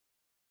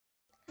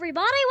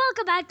everybody,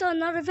 welcome back to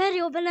another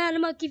video of Banana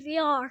Monkey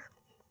VR.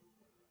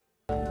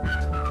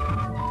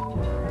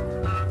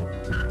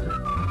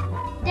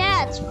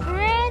 That's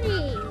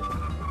Freddy.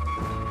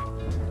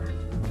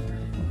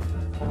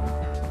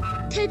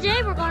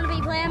 Today we're going to be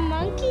playing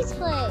Monkey's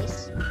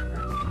Place.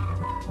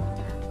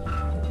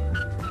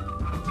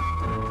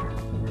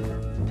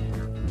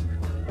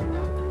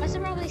 I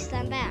should probably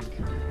stand back.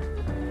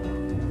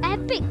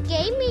 Epic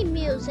gaming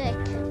music.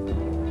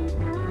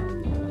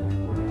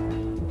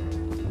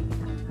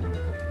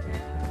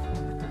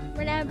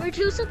 Remember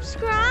to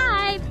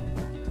subscribe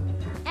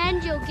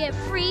and you'll get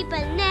free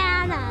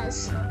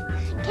bananas.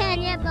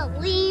 Can you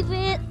believe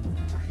it?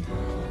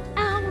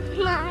 Oh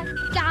my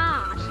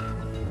God.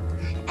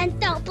 And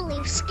don't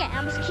believe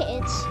scams,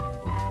 kids.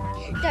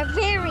 They're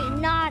very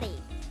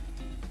naughty.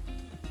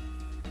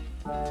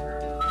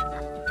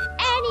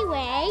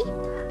 Anyway,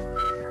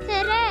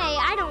 today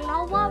I don't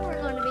know what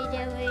we're going to be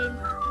doing.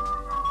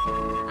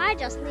 I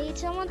just need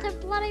someone to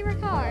bloody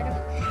record.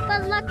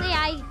 But luckily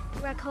I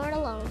record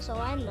alone, so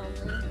I'm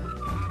lonely.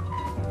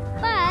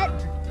 But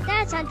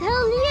that's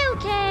until you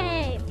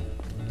came.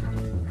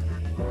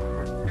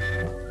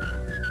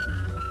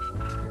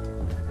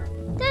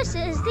 This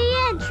is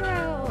the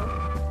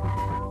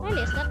intro. I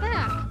need to step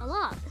back a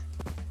lot.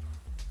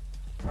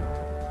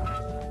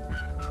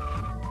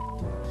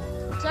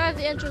 Sorry if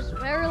the intro's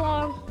very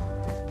long.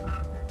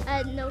 I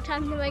had no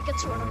time to make it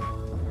shorter.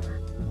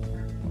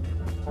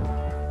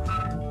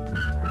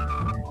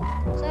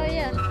 So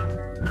yeah.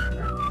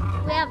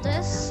 We have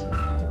this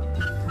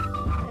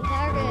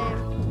entire game.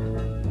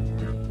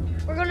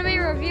 We're going to be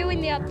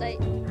reviewing the update.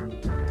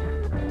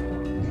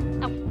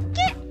 Now,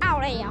 get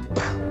out of here.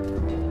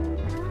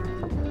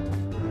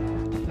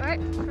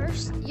 Alright,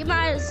 first, you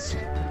might as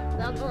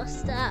well go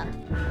stop.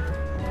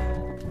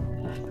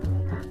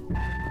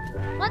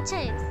 What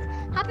changed?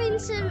 Happy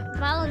St.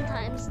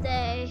 Valentine's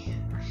Day.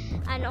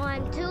 I know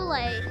I'm too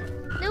late.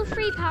 New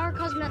free power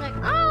cosmetic.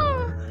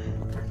 Oh!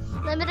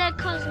 Limited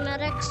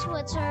cosmetic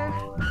switcher.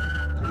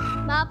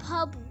 Map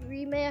Hub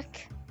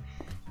remake.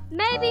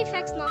 Maybe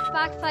fix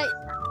knockback fight.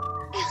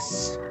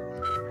 Yes.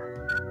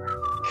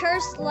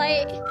 Cursed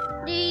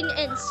lightning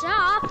in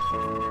shop.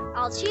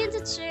 I'll change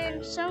it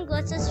soon. Some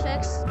glitches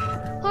fixed.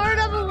 Horror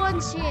level 1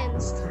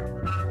 changed.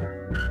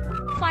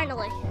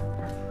 Finally.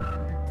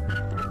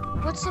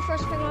 What's the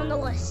first thing on the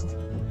list?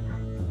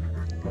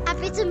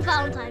 Happy St.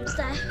 Valentine's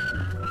Day.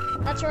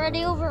 That's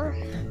already over.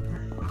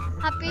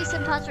 Happy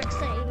St. Patrick's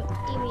Day,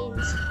 he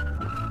means.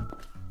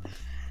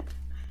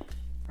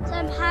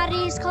 Some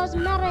Harry's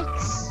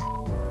Cosmetics.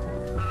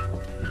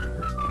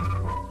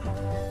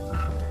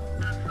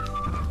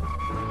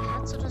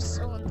 That's just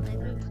so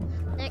enlightened.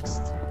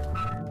 Next.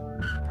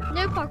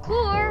 New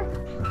parkour.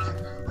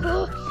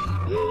 Oh,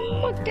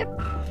 my God.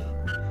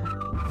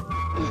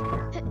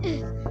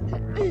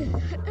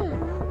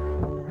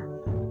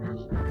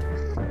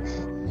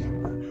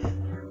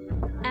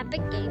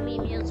 Epic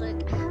gaming music.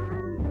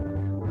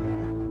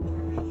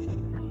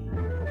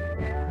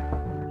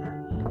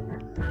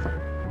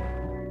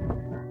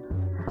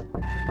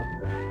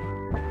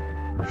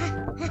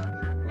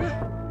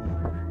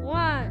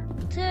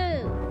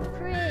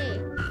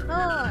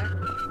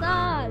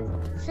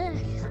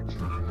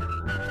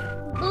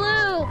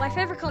 My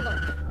favorite color.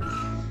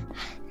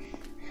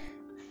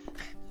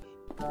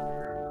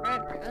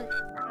 Red,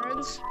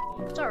 orange.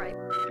 It's alright.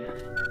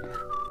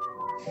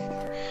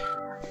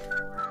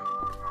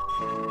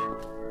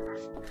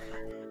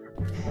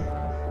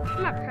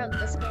 I'm not proud of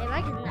this game.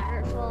 I can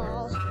never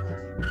fall.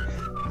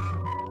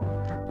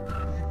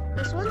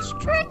 This one's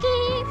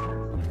tricky.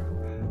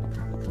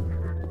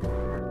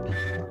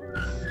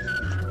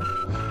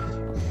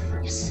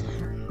 Yes.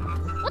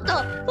 What the?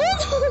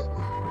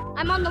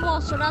 I'm on the wall,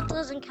 so that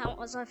doesn't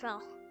count as I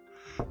fell.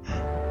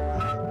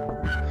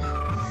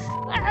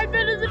 I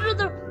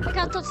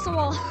can't touch the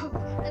wall.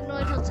 I know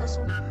I can't touch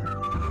the wall.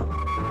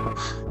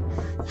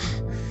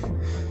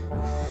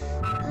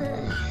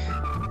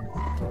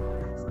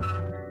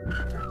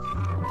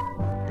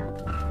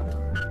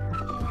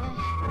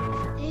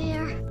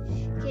 Here,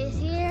 get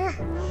here,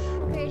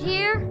 right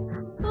here.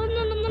 Oh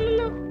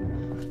no.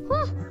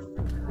 Whew.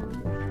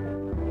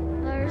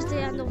 There's the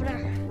end over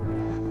there.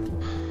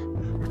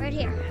 Right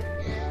here.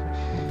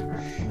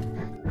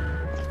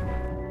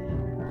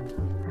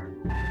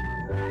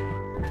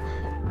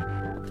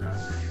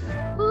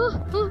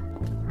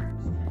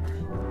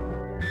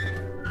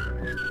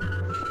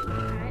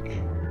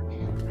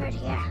 Right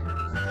here.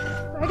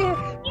 Right here.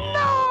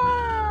 No!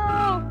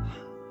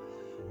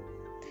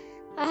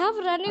 I have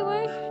it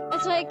anyway.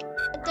 It's like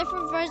a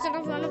different version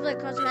of one of the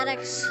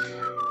cosmetics.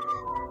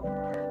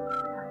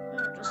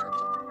 No, just it.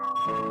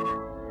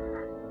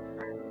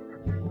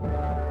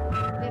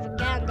 We have a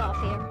Gandalf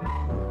here.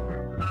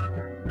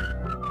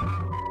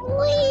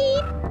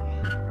 Weep!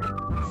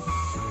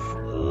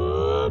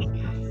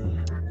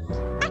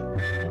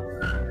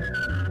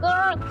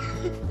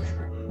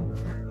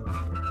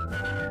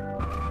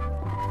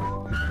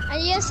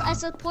 And yes, I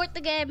support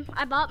the game.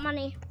 I bought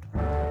money. I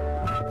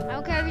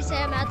don't care if you say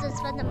I'm out to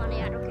spend the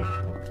money. I don't care.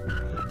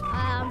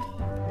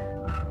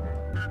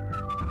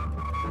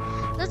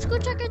 Let's go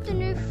check out the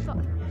new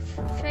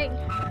thing.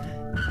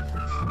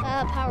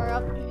 Power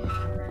up.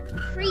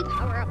 Free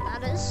power up,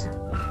 that is.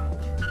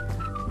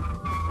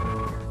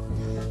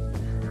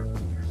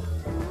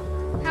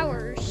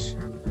 Powers.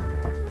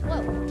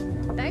 Whoa.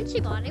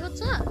 Bouncy body, what's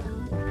that?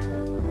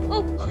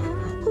 Oh!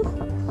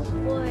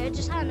 Boy, I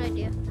just had an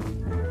idea.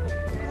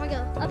 Here we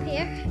go. Up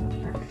here.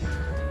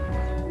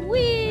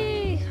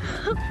 Whee!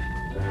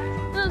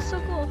 That's so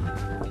cool.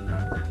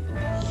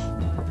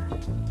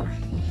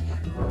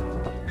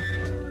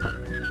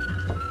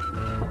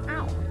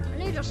 Ow. I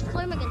need to just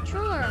fly my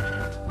controller.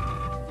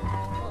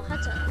 Oh,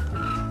 headset.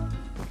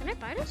 Can I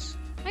buy this?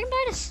 I can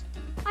buy this.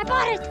 I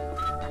bought it!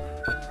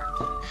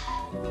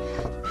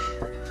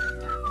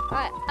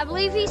 Alright, I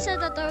believe he said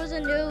that there was a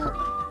new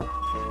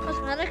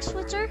cosmetic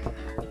switcher.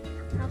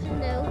 Nothing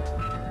new.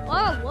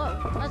 Oh,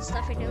 whoa. That's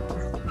definitely new.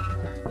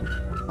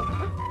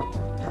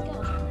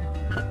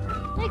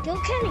 There you go,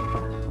 Kenny.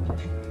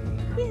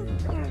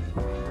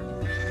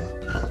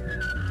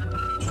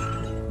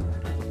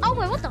 Oh,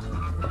 wait, what the?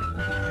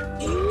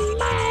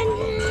 Man!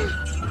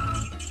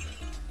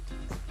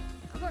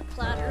 More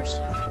platters.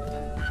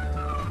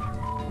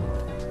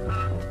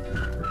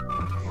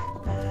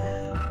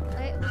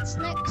 Alright, what's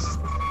next?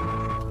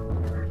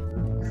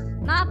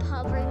 Map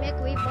Hub remake,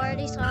 we've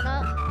already saw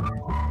that.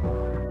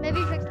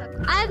 Maybe fix that.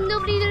 I have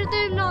nobody to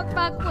do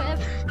knockback with.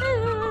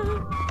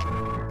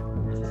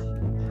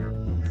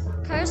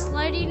 Cursed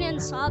lighting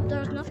and sob,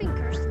 there's nothing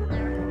cursed in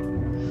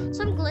there.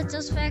 Some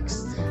glitches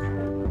fixed.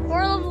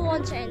 4 level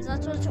 1 chains,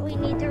 that's what we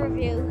need to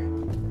review.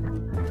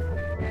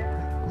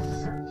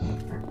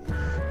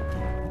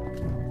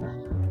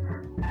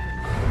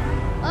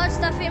 Oh, it's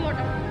definitely more.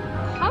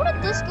 How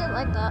did this get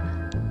like that?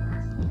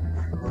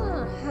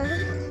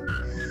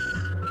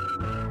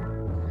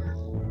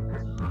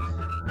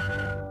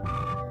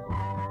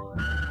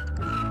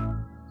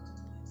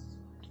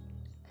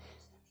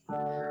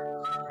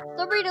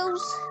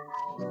 Doritos.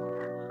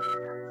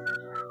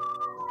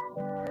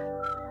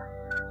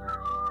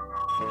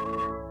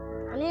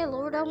 I need to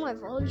lower down my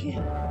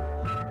volume.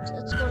 So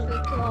it's going to be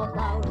too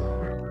loud.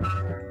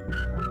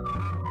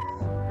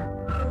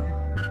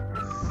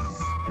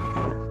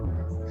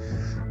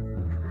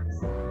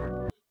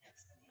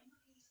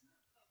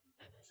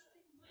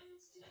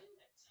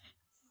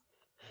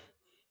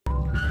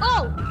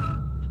 Oh!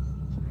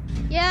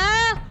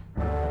 Yeah!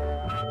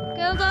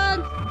 Go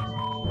done!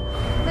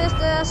 Missed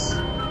this.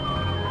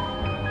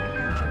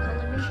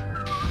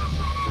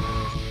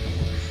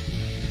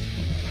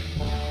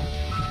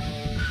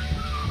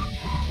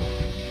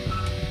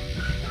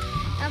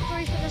 After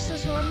we finish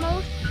this horde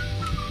mode,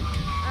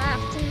 I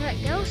have to let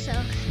go, so.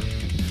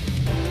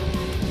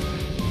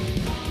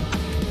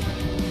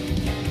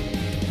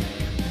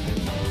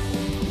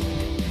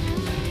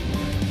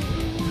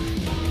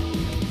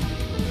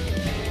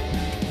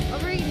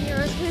 I'll read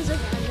yours music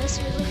and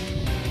this music.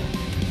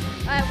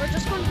 Alright, we're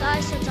just gonna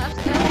die since I have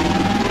to go.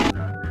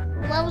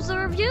 Well, that was the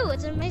review,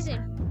 it's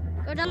amazing.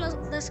 Go down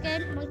this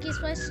game, Monkey's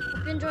Place.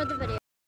 Hope you enjoyed the video.